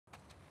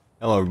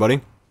Hello everybody,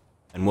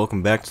 and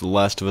welcome back to The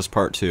Last of Us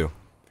Part 2.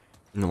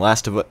 In the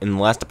last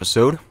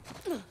episode,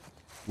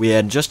 we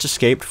had just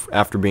escaped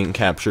after being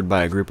captured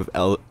by a group of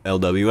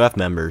LWF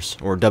members,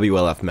 or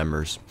WLF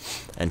members.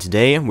 And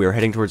today, we are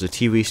heading towards a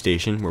TV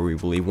station where we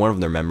believe one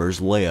of their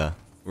members, Leah,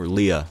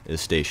 is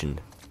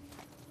stationed.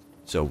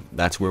 So,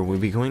 that's where we'll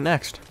be going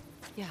next.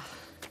 Yeah.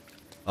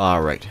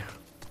 Alright.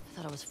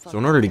 So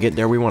in order to get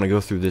there, we want to go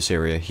through this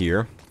area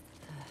here.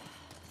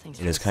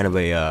 It is kind of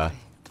a,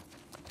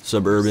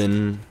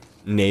 suburban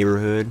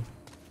neighborhood.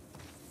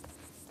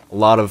 A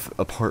lot of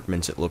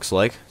apartments, it looks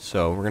like.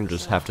 So we're gonna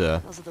just have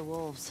to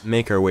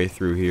make our way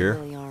through here.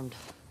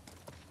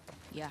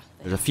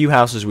 There's a few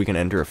houses we can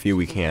enter, a few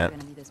we can't.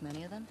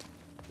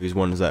 These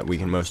ones that we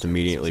can most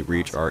immediately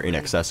reach are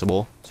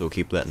inaccessible, so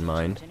keep that in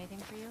mind.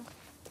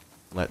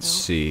 Let's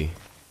see.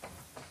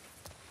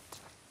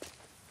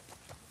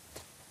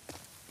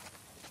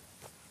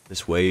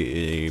 This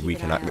way we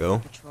cannot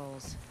go.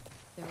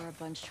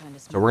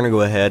 So we're gonna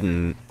go ahead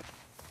and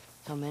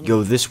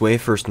go this way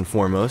first and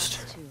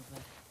foremost.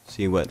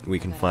 See what we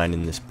can find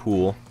in this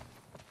pool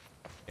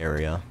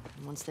area.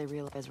 Once they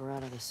realize we're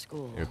out of the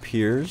school, it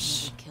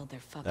appears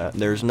that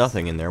there's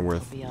nothing in there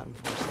worth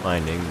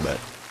finding, but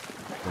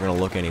we're gonna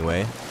look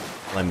anyway.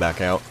 Climb back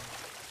out.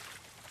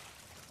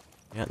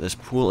 Yeah, this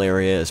pool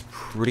area is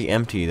pretty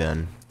empty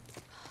then.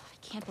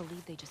 I can't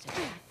believe they just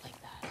attacked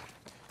like that.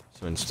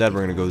 So instead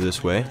we're gonna go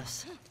this way.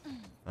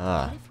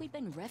 Ah. What if we've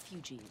been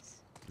refugees?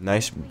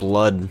 Nice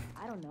blood.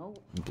 I don't know.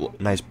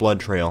 Nice blood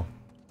trail.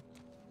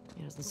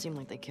 It doesn't seem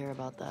like they care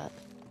about that.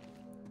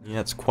 Yeah,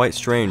 it's quite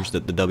strange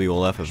that the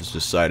WLF has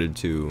decided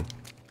to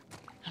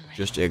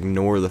just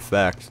ignore the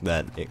fact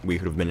that we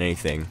could have been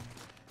anything.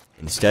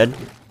 Instead,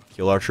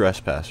 kill our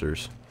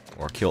trespassers.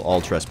 Or kill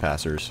all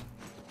trespassers.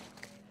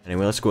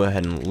 Anyway, let's go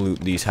ahead and loot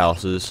these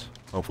houses.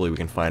 Hopefully we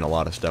can find a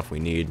lot of stuff we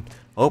need.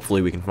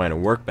 Hopefully we can find a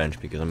workbench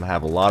because I'm gonna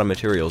have a lot of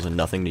materials and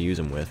nothing to use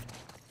them with.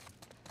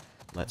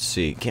 Let's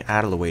see. Get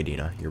out of the way,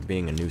 Dina. You're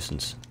being a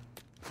nuisance.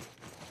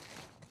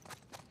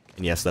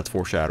 And yes, that's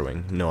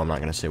foreshadowing. No, I'm not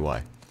going to say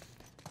why.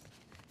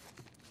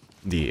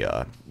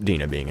 The,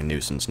 Dina being a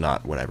nuisance,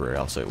 not whatever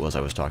else it was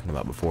I was talking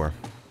about before.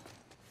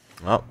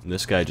 Well,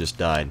 this guy just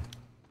died.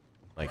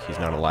 Like, he's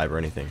not alive or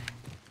anything.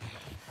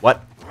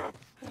 What?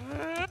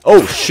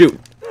 Oh, shoot!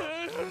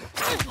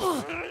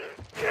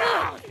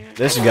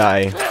 This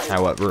guy,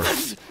 however,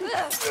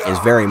 is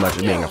very much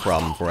being a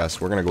problem for us.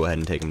 We're going to go ahead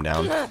and take him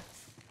down.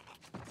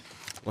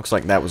 Looks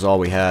like that was all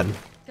we had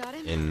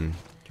in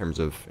terms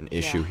of an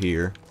issue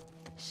here.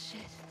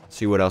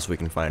 See what else we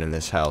can find in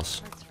this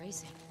house.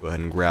 Go ahead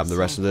and grab the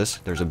rest of this.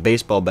 There's a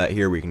baseball bat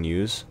here we can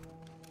use.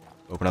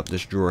 Open up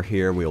this drawer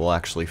here. We will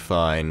actually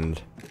find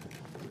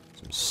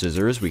some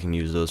scissors. We can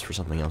use those for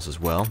something else as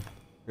well.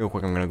 Real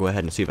quick, I'm going to go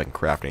ahead and see if I can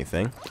craft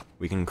anything.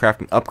 We can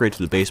craft an upgrade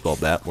to the baseball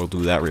bat. We'll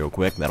do that real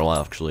quick. That'll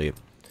actually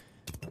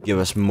give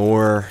us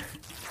more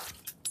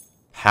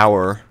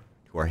power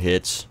to our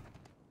hits.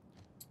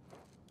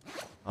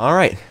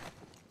 Alright.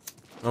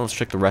 Well, let's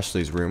check the rest of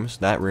these rooms.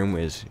 That room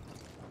is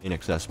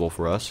inaccessible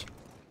for us.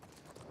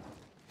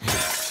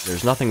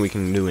 There's nothing we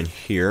can do in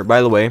here.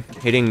 By the way,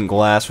 hitting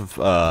glass with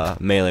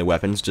melee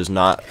weapons does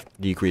not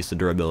decrease the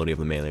durability of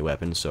the melee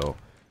weapons, so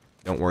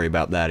don't worry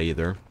about that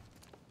either.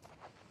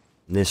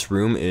 This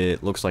room,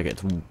 it looks like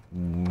it's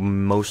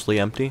mostly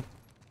empty.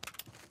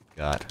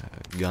 Got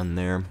a gun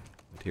there,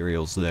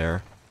 materials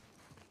there.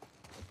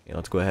 Okay,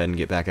 let's go ahead and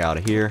get back out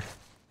of here.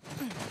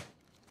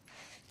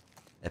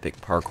 Epic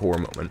parkour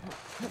moment.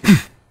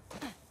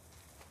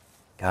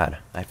 God,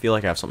 I feel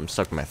like I have something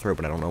stuck in my throat,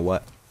 but I don't know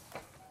what.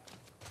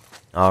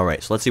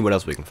 Alright, so let's see what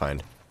else we can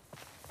find.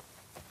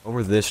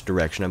 Over this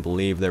direction, I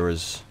believe there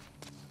was...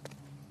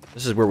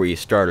 This is where we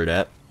started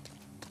at.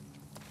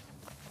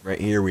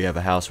 Right here we have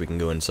a house we can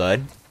go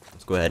inside.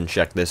 Let's go ahead and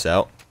check this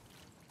out.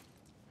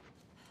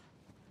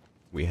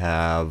 We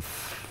have...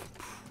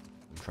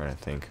 I'm trying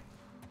to think.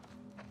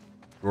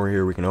 Door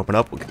here we can open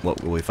up.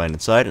 What will we find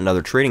inside?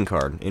 Another trading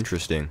card.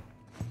 Interesting.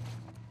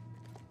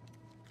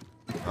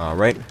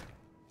 Alright.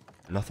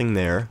 Nothing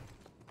there.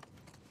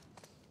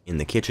 In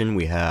the kitchen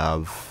we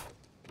have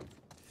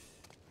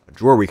a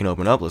drawer we can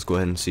open up. Let's go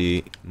ahead and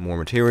see more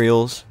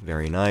materials.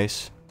 Very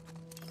nice.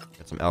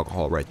 Got some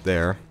alcohol right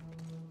there.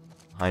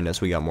 Behind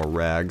us we got more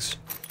rags.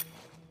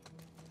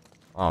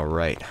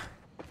 Alright.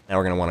 Now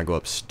we're going to want to go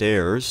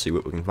upstairs, see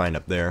what we can find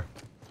up there.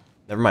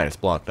 Never mind, it's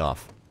blocked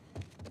off.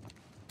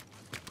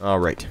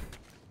 Alright.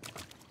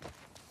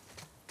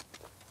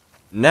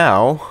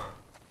 Now,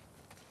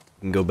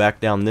 we can go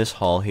back down this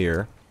hall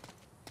here.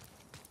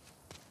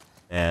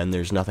 And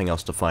there's nothing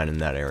else to find in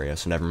that area,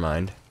 so never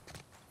mind.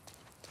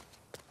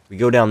 We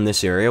go down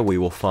this area, we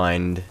will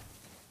find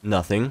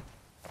nothing.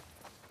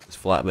 This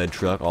flatbed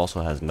truck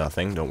also has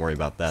nothing. Don't worry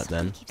about that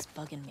then. Keeps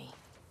bugging me.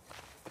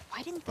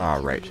 Why didn't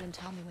they even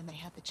tell me when they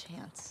had the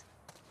chance?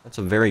 That's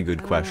a very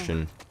good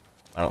question.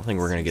 I don't think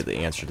we're gonna get the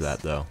answer to that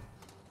though.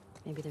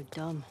 Maybe they're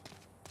dumb.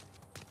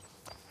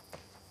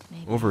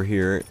 Maybe. Over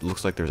here, it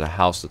looks like there's a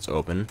house that's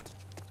open.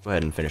 Go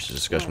ahead and finish the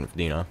discussion with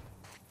Dina.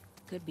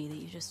 Could be that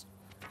you just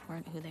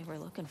weren't who they were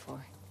looking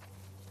for.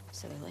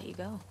 So they let you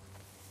go.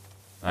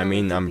 I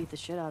mean, They beat the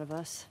shit out of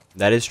us.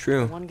 that is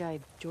true. One guy,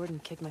 Jordan,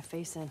 kicked my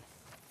face in.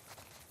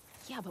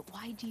 Yeah, but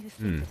why do you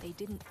think that they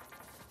didn't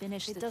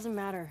finish It doesn't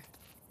matter.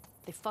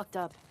 They fucked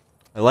up.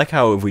 I like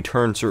how if we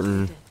turn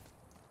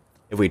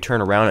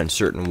around in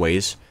certain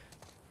ways,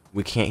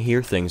 we can't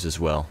hear things as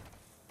well.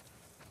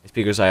 It's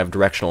because I have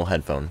directional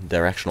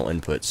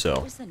input, so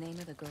What was the name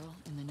of the girl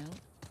in the note?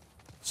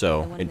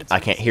 I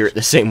can't hear it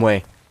the same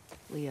way.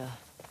 Leah.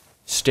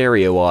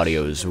 Stereo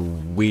audio is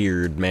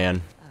weird,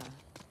 man.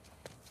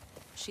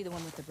 She the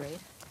one with the braid?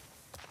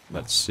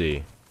 Let's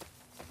see.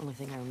 Only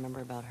thing I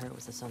remember about her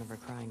was the sound of her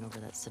crying over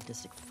that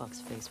sadistic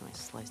fuck's face when I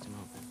sliced him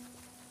open.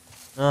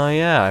 Oh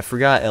yeah, I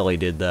forgot Ellie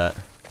did that.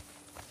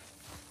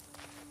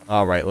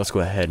 Alright, let's go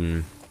ahead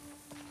and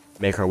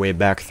make our way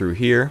back through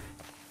here.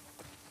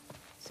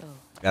 So,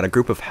 Got a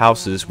group of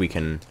houses we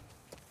can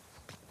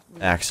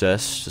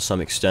access to some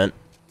extent.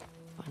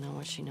 Find out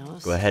what she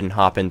knows. Go ahead and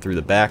hop in through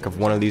the back of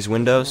one of these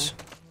windows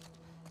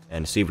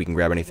and see if we can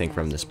grab anything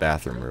from this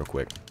bathroom real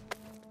quick.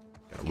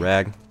 Got a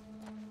rag.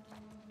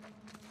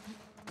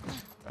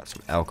 Got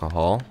some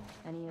alcohol.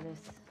 any of this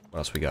What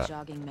else we got?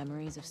 jogging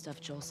memories of stuff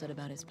Joel said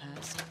about his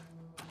past?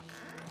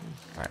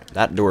 Alright,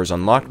 that door is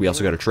unlocked. We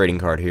also got a trading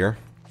card here.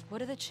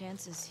 What are the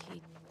chances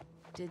he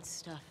did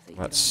stuff that you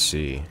Let's don't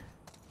see.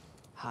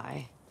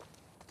 Hi.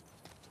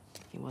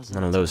 He wasn't.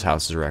 None of those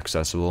houses are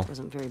accessible.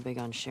 Wasn't very big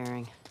on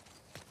sharing.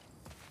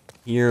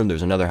 Here,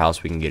 there's another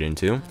house we can get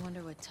into. I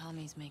wonder what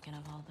Tommy's making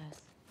of all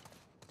this.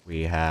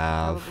 We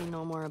have... Probably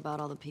know more about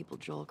all the people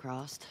Joel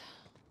crossed.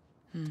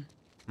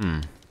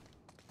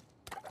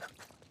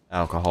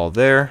 Alcohol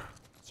there.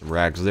 Some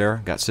rags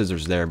there. Got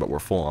scissors there, but we're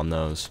full on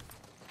those.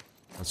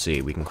 Let's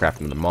see, we can craft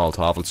another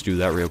Molotov. Let's do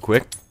that real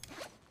quick.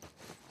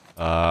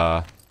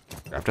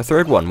 Craft a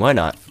third one, why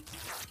not?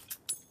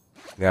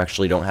 We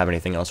actually don't have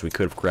anything else we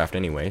could have crafted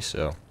anyway,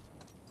 so...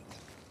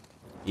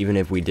 Even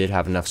if we did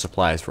have enough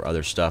supplies for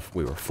other stuff,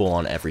 we were full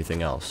on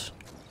everything else.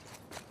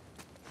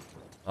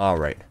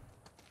 Alright.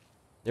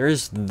 There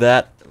is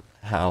that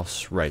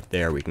house right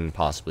there we can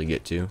possibly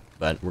get to,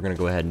 but we're gonna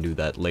go ahead and do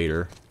that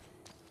later.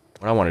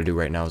 What I want to do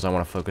right now is I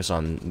want to focus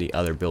on the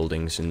other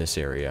buildings in this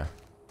area.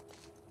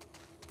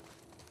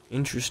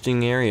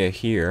 Interesting area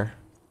here.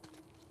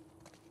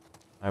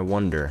 I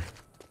wonder.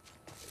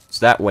 It's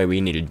that way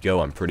we need to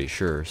go, I'm pretty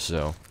sure,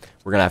 so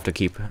we're gonna have to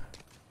keep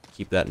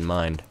that in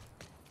mind.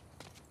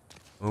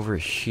 Over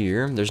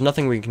here, there's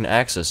nothing we can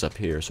access up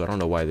here, so I don't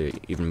know why they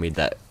even made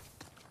that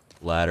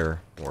ladder,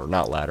 or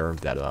not ladder,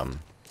 that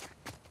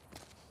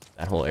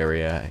whole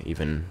area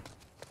even...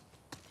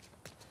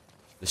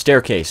 The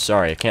staircase,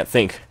 sorry, I can't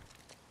think.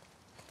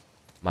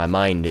 My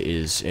mind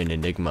is an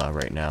enigma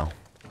right now.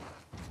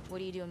 What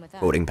are you doing with that?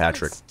 Quoting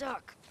Patrick. It's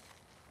stuck.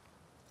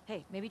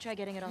 Hey, maybe try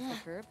getting it off the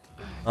curb.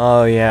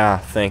 Oh yeah,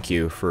 thank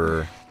you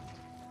for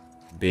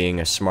being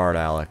a smart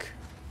aleck,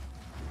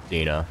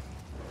 Dina.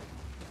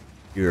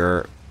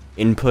 Your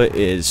input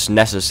is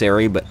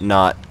necessary, but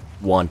not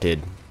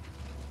wanted.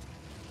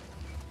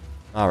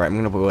 Alright, I'm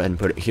gonna go ahead and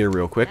put it here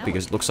real quick,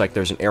 because it looks like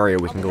there's an area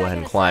we can go ahead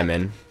and climb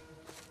in.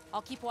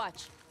 I'll keep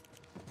watch.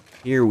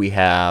 Here we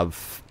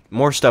have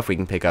more stuff we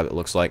can pick up, it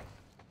looks like.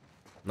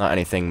 Not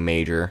anything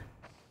major.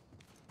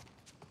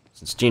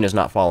 Since Gina's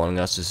not following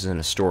us, this is in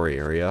a story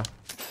area.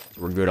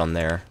 So we're good on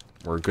there.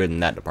 We're good in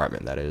that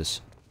department, that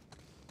is.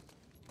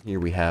 Here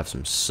we have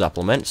some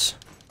supplements.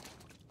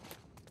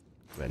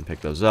 Go ahead and pick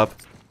those up.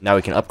 Now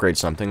we can upgrade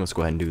something. Let's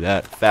go ahead and do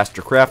that.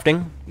 Faster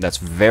crafting. That's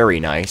very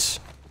nice.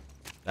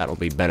 That'll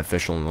be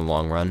beneficial in the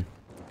long run.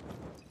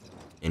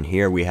 In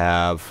here we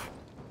have...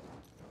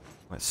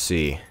 Let's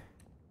see.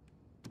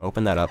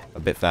 Open that up a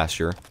bit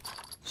faster.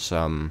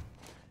 Some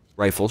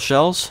rifle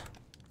shells.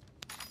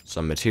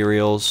 Some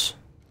materials.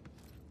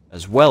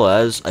 As well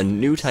as a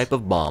new type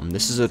of bomb.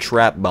 This is a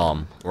trap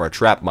bomb. Or a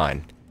trap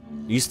mine.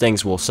 These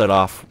things will set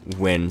off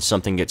when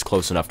something gets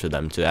close enough to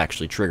them to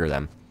actually trigger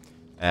them.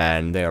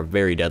 And they are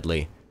very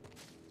deadly.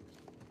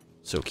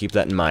 So keep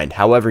that in mind.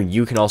 However,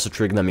 you can also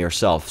trigger them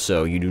yourself,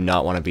 so you do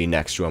not want to be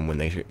next to them when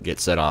they get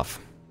set off.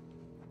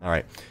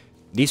 Alright.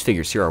 These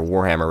figures here are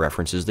Warhammer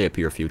references. They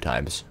appear a few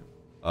times.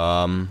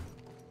 Now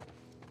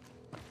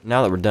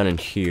that we're done in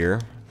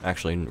here...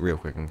 Actually, real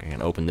quick, I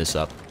can open this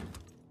up.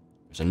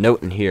 There's a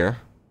note in here.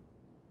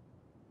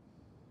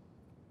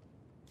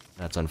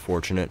 That's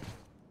unfortunate.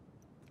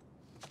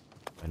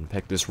 And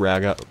pick this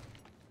rag up.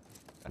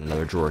 Got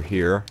another drawer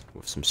here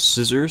with some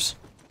scissors.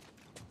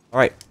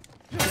 Alright.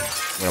 I'm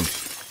gonna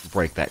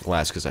break that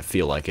glass because I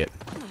feel like it.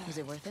 Was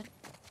it worth it?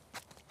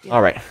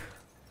 Alright.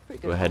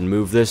 Go ahead and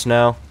move this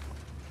now.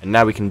 And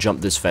now we can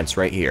jump this fence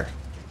right here.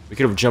 We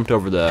could have jumped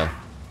over the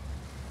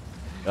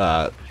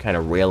kind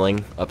of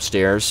railing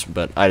upstairs,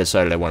 but I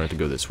decided I wanted to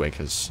go this way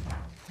because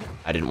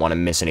I didn't want to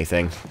miss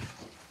anything.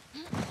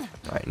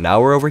 Alright, now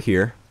we're over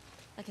here.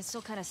 I can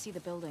still kind of see the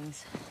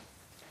buildings.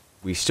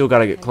 We still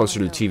gotta get closer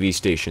to the TV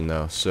station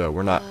though, so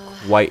we're not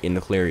quite in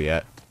the clear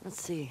yet.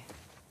 Let's see.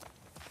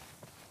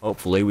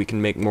 Hopefully we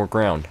can make more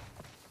ground.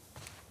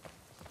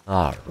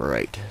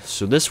 Alright,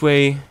 so this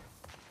way,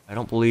 I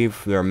don't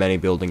believe there are many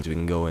buildings we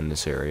can go in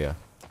this area.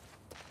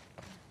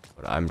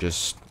 But I'm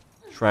just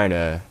trying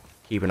to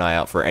keep an eye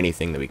out for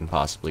anything that we can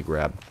possibly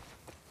grab.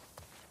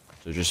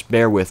 So just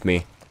bear with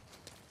me.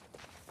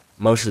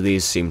 Most of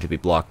these seem to be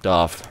blocked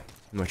off,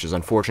 which is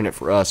unfortunate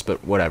for us,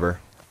 but whatever.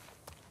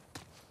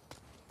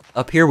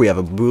 Up here we have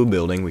a blue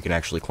building we can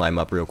actually climb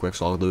up real quick,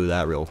 so I'll do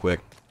that real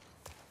quick.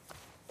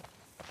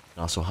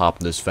 Also hop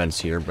this fence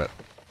here, but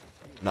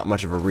not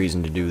much of a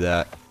reason to do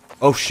that.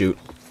 Oh shoot.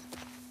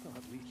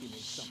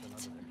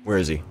 Where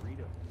is he?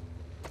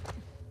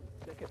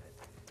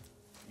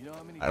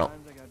 I don't...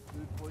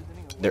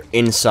 They're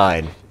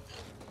inside.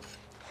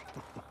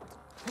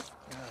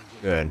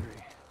 Good.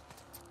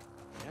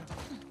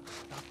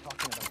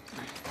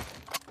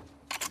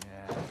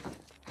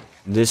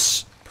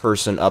 This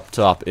person up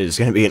top is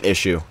going to be an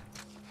issue.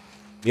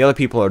 The other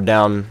people are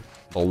down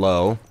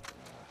below.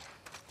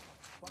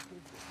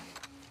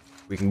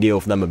 We can deal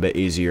with them a bit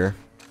easier.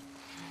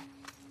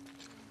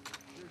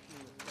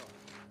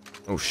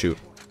 Oh shoot.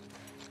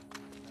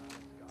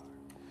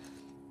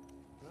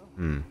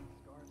 We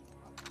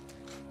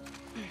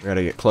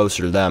gotta get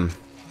closer to them.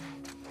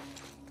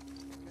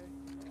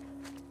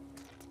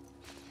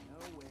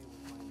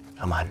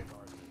 Come on.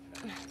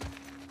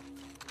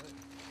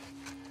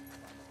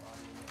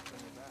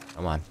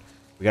 Come on.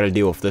 We gotta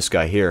deal with this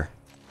guy here.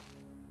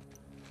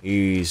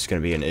 He's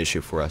gonna be an issue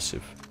for us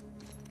if...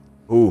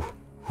 Ooh.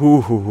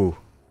 Hoo hoo hoo.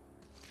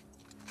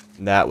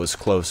 That was a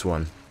close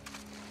one.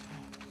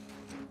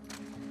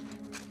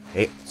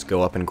 Okay, let's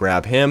go up and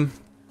grab him.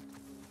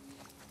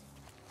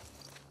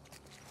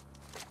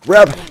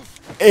 Grab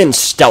and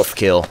stealth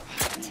kill.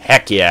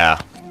 Heck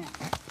yeah.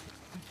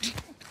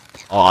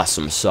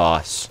 Awesome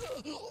sauce.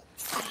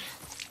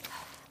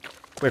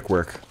 Quick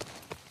work.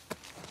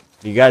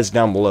 You guys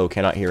down below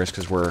cannot hear us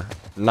because we're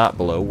not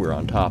below, we're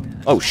on top.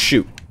 Oh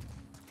shoot.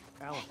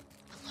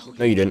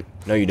 No you didn't.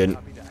 No you didn't.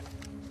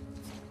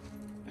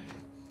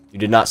 You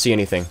did not see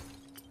anything.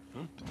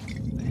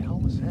 The hell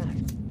was that?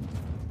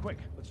 Quick,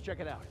 let's check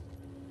it out.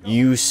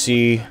 You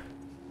see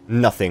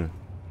nothing.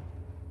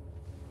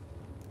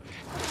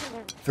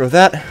 Throw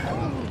that.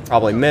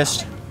 Probably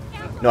missed.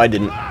 No, I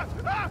didn't.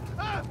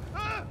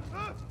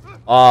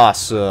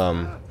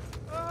 Awesome.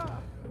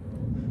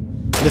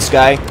 This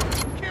guy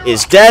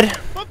is dead.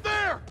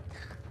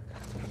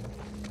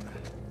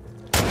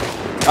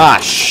 Ah,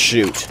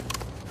 shoot.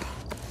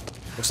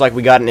 Looks like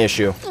we got an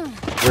issue.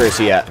 Where is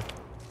he at?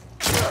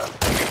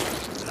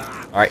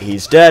 Alright,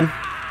 he's dead.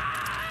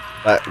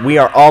 But we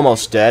are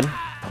almost dead.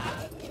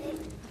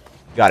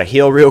 Gotta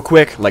heal real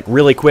quick. Like,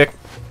 really quick.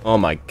 Oh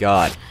my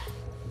god.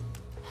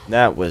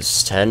 That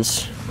was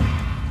tense.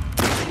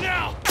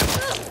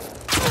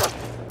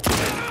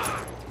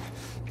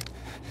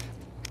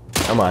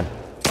 Come on.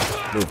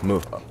 Move,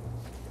 move.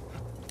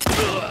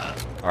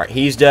 Alright,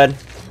 he's dead.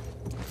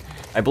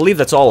 I believe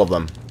that's all of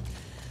them.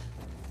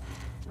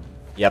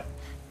 Yep.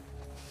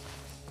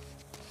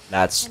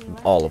 That's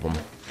all of them.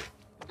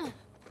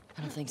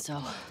 I don't think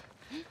so.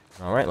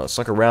 Alright, let's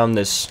look around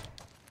this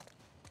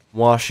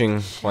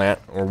washing plant,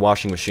 or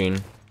washing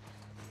machine.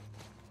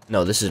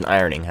 No, this is an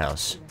ironing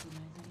house.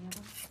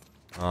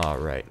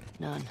 Alright.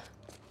 None.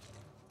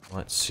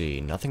 Let's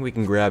see. Nothing we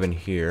can grab in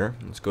here.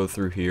 Let's go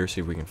through here,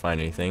 see if we can find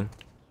anything.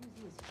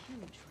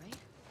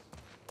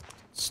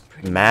 It's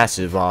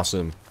massive,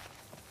 awesome.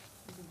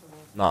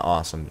 Not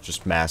awesome,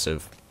 just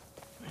massive.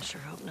 I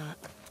sure hope not.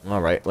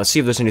 Alright, let's see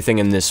if there's anything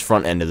in this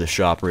front end of the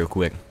shop real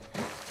quick.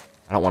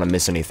 I don't want to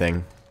miss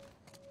anything.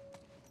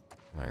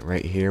 Alright,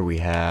 right here we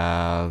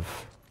have...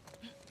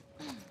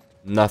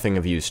 nothing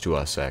of use to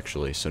us,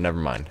 actually, so never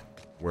mind.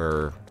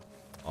 We're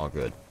all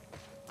good.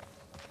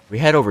 We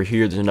head over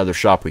here, there's another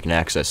shop we can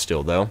access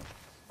still, though.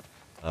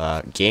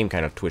 Game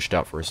kind of twitched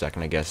out for a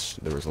second, I guess.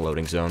 There was a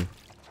loading zone.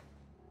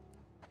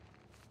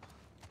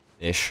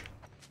 Ish.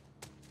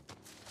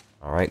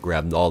 Alright,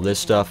 grabbed all this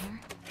stuff.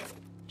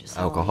 Just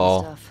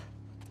Alcohol. stuff.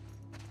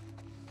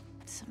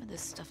 Some of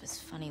this stuff is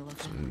funny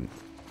looking.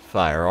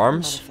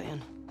 Firearms. Not a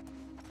fan.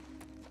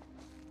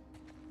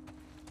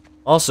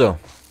 Also,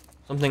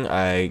 something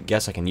I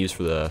guess I can use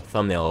for the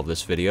thumbnail of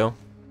this video.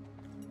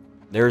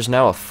 There is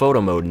now a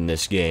photo mode in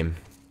this game.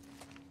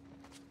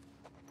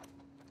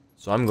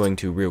 So I'm going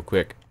to real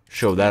quick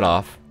show that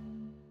off.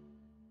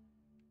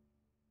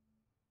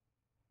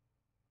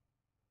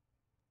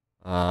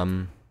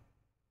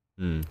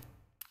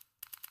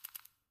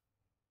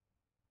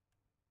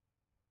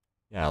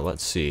 Yeah,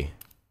 let's see.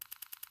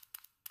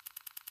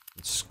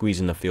 Let's squeeze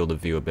in the field of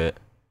view a bit.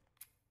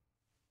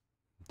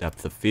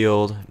 Depth of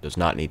field does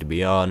not need to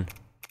be on.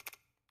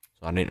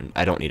 So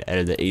I don't need to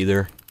edit it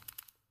either.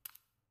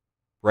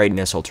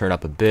 Brightness I'll turn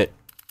up a bit.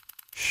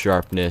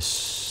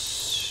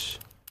 Sharpness,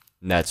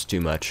 that's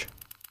too much.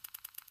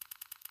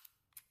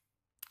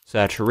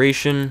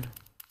 Saturation,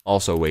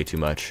 also way too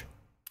much.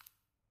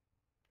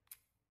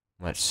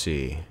 Let's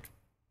see.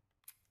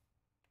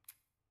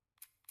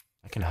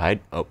 I can hide.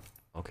 Oh,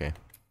 okay.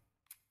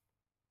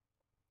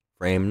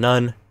 Frame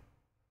none.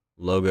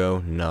 Logo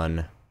none.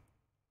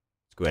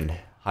 Let's go ahead and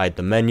hide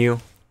the menu.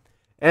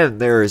 And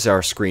there is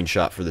our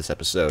screenshot for this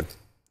episode.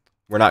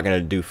 we're not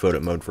going to do photo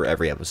mode for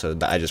every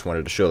episode. I just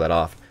wanted to show that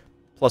off.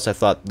 Plus, I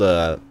thought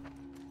the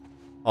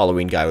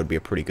Halloween guy would be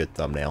a pretty good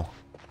thumbnail.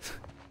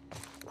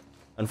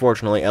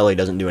 Unfortunately, Ellie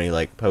doesn't do any,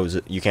 like,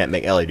 poses. You can't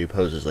make Ellie do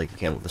poses like you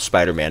can with the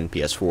Spider-Man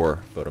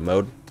PS4 photo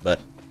mode, but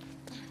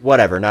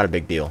whatever, not a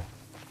big deal.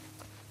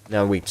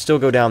 Now, we still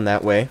go down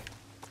that way.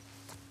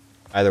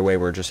 Either way,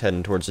 we're just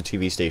heading towards the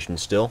TV station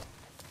still.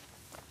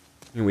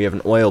 And we have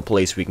an oil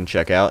place we can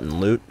check out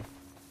and loot.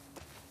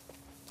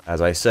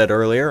 As I said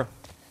earlier,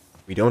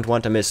 we don't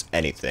want to miss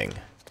anything.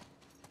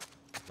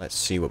 Let's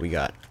see what we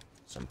got.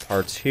 Some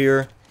parts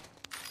here.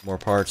 More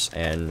parts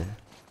and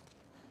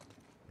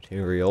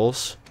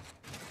materials.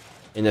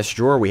 In this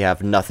drawer, we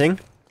have nothing.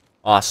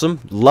 Awesome.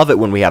 Love it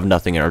when we have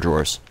nothing in our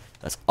drawers.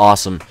 That's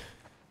awesome.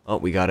 Oh,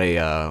 we got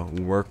a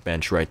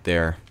workbench right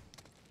there.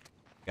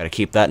 Gotta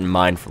keep that in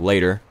mind for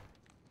later.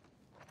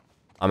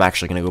 I'm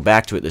actually gonna go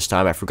back to it this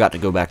time. I forgot to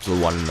go back to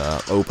the one in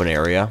the open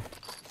area.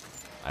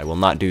 I will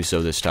not do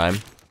so this time.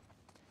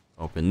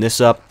 Open this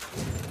up.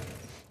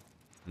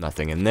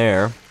 Nothing in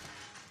there.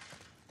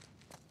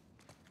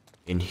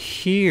 In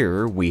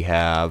here, we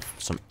have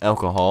some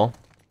alcohol.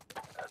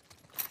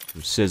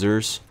 Some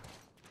scissors.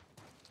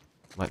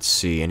 Let's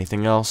see,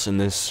 anything else in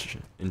this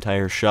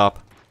entire shop?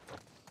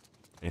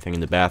 Anything in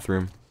the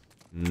bathroom?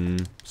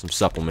 Some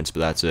supplements,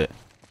 but that's it.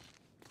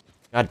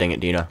 God dang it,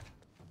 Dina.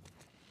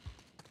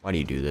 Why do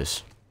you do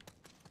this?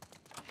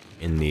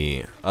 In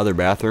the other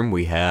bathroom,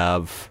 we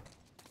have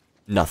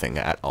nothing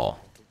at all.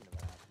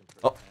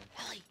 Oh.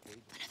 Ellie,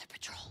 another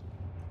patrol.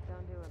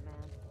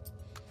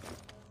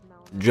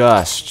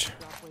 Just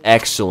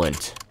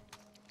excellent.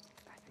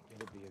 I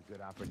think it'd be a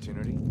good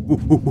opportunity.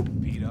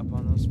 Beat up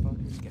on those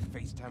fuckers. Get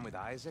FaceTime with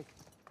Isaac.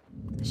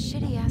 The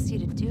shit he asked you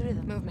to do to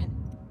them. Movement.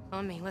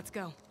 On me, let's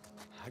go.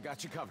 I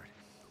got you covered.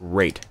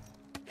 Great.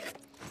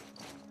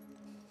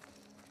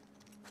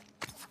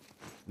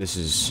 This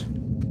is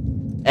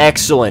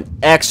excellent,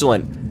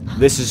 excellent.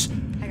 This is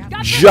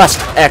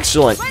just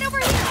excellent. Right over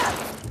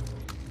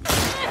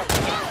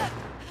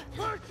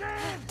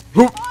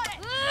here.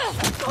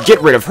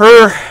 Get rid of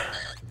her.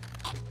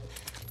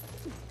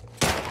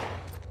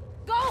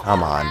 Go Come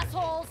home, on.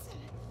 assholes.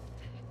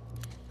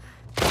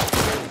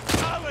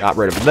 Got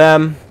rid of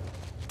them.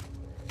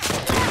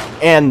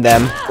 And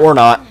them. Or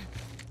not.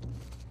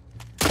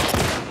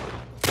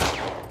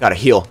 Gotta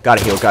heal,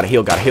 gotta heal, gotta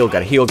heal, gotta heal,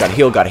 gotta heal, gotta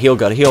heal, gotta heal,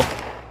 gotta heal.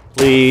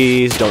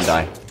 Please don't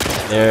die.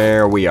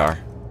 There we are.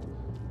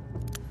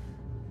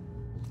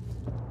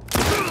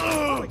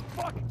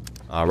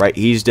 Alright,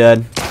 he's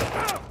dead.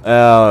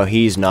 Oh,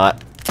 he's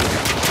not.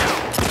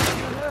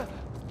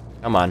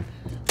 Come on.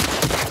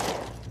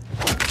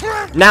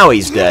 Now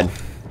he's dead.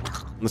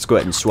 Let's go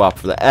ahead and swap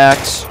for the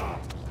axe.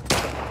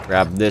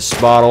 Grab this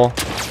bottle.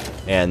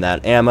 And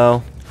that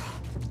ammo.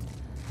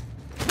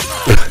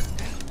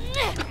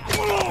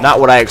 Not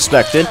what I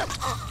expected.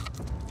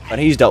 But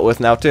he's dealt with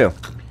now, too.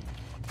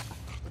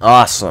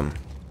 Awesome.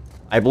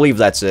 I believe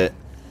that's it.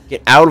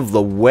 Get out of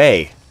the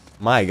way.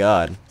 My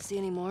god. See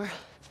any more?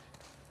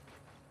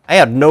 I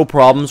had no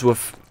problems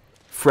with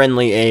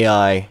friendly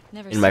AI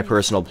Never in my seen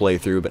personal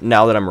playthrough, but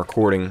now that I'm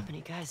recording, How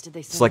many guys did they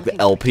it's send like the looking?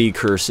 LP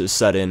curse is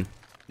set in.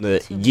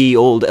 The ye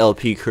old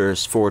LP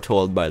curse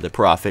foretold by the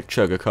prophet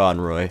Chugga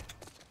Conroy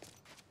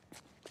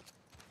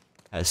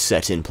has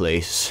set in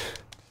place.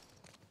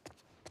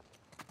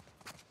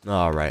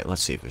 Alright,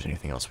 let's see if there's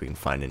anything else we can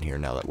find in here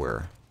now that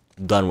we're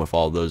done with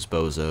all those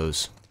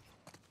bozos.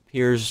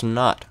 Appears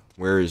not.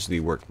 Where is the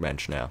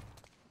workbench now?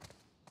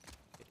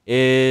 It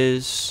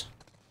is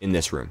in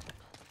this room.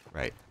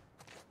 Right.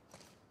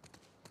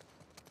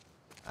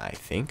 I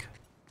think.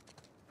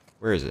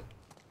 Where is it?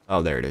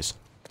 Oh, there it is.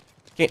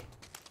 Okay.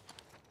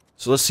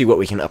 So let's see what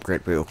we can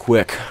upgrade real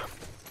quick.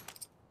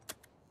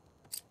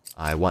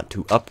 I want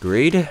to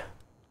upgrade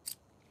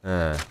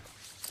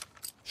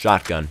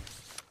shotgun.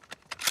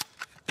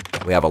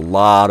 We have a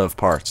lot of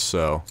parts,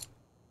 so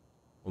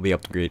we'll be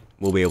able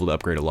to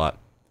upgrade a lot.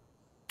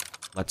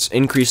 Let's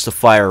increase the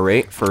fire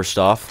rate first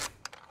off.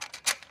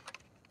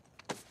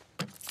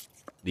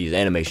 These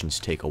animations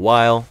take a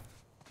while.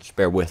 Just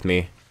bear with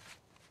me.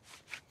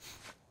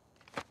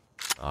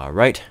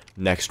 Alright,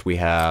 next we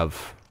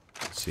have,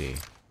 let's see,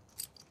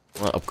 I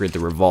want to upgrade the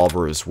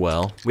revolver as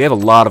well. We have a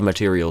lot of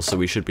materials, so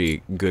we should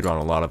be good on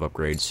a lot of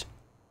upgrades.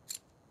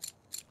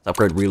 Let's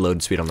upgrade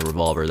reload speed on the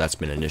revolver, that's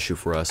been an issue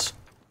for us.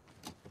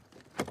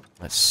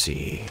 Let's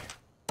see.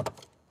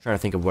 Trying to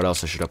think of what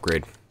else I should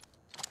upgrade.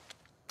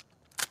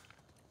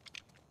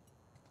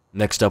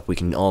 Next up, we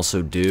can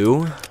also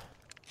do,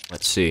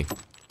 let's see.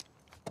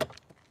 I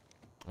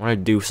want to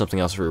do something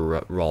else for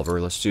a revolver.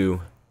 Let's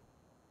do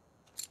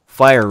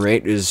fire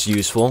rate is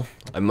useful.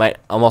 I'm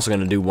also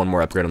going to do one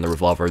more upgrade on the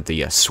revolver,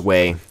 the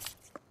sway.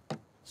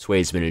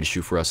 Sway's been an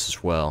issue for us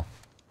as well.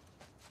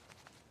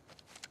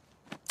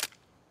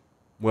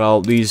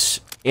 Well, these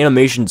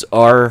animations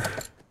are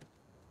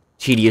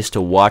tedious to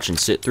watch and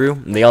sit through.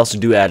 And they also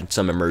do add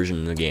some immersion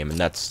in the game, and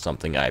that's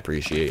something I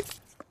appreciate,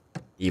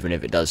 even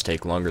if it does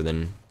take longer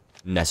than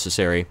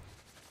necessary.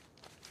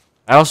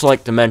 I also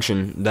like to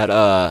mention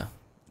that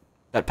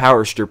that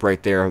power strip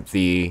right there,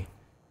 the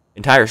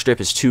entire strip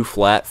is too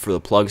flat for the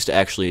plugs to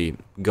actually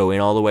go in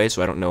all the way,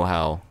 so I don't know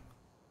how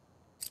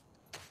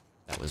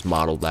that was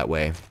modeled that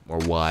way, or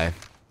why.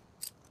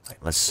 Right,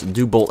 let's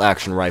do bolt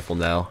action rifle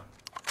now.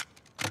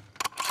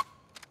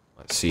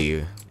 Let's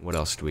see, what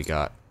else do we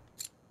got?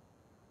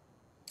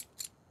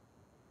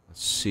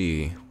 Let's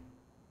see.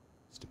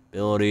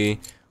 Stability.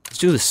 Let's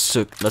do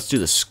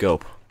the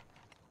scope.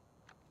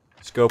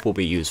 Scope will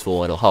be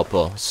useful. It'll help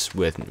us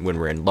with when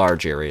we're in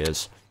large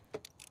areas.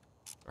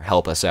 Or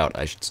help us out,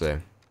 I should say.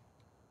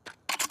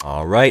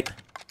 Alright.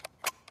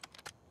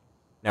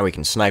 Now we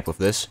can snipe with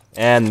this.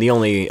 And the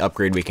only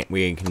upgrade we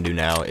can do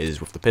now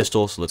is with the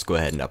pistol, so let's go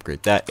ahead and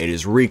upgrade that. It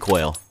is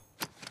recoil.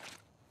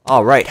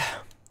 Alright.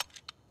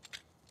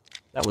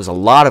 That was a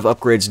lot of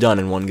upgrades done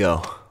in one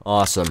go.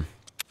 Awesome.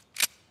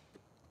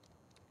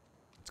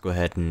 Let's go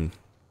ahead and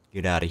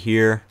get out of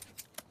here.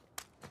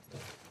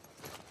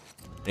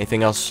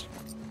 Anything else?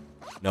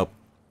 Nope.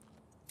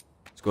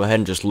 Let's go ahead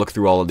and just look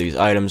through all of these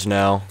items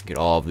now. Get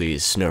all of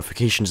these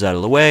notifications out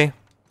of the way.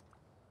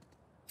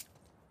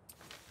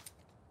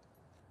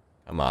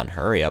 Come on,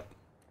 hurry up.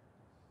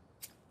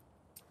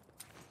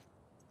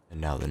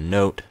 And now the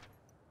note.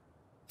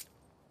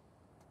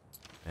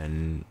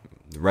 And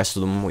the rest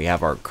of them, we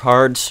have our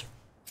cards.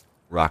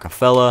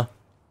 Rockefeller.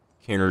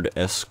 Kennard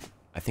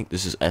I think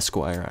this is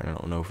Esquire. I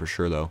don't know for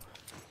sure, though.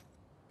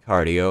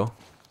 Cardio.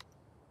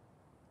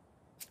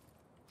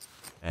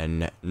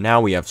 And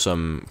now we have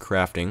some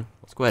crafting.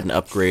 Let's go ahead and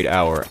upgrade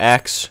our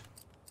axe.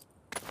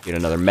 Get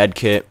another med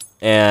kit.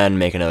 And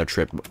make another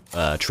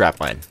trap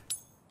mine.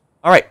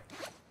 Alright.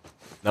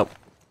 Nope.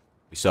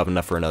 We still have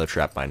enough for another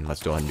trap mine.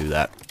 Let's go ahead and do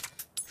that.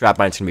 Trap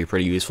mine's going to be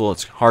pretty useful.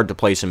 It's hard to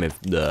place them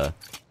if the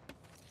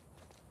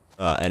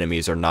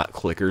enemies are not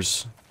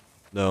clickers,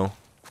 though.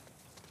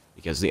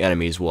 Because the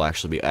enemies will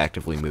actually be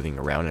actively moving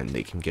around and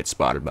they can get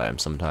spotted by them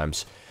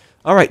sometimes.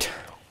 Alright.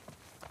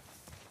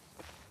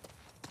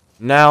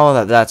 Now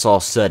that that's all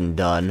said and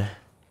done,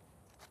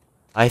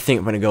 I think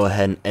I'm going to go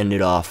ahead and end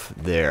it off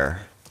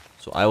there.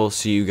 So I will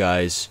see you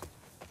guys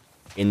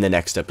in the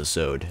next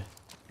episode.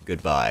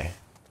 Goodbye.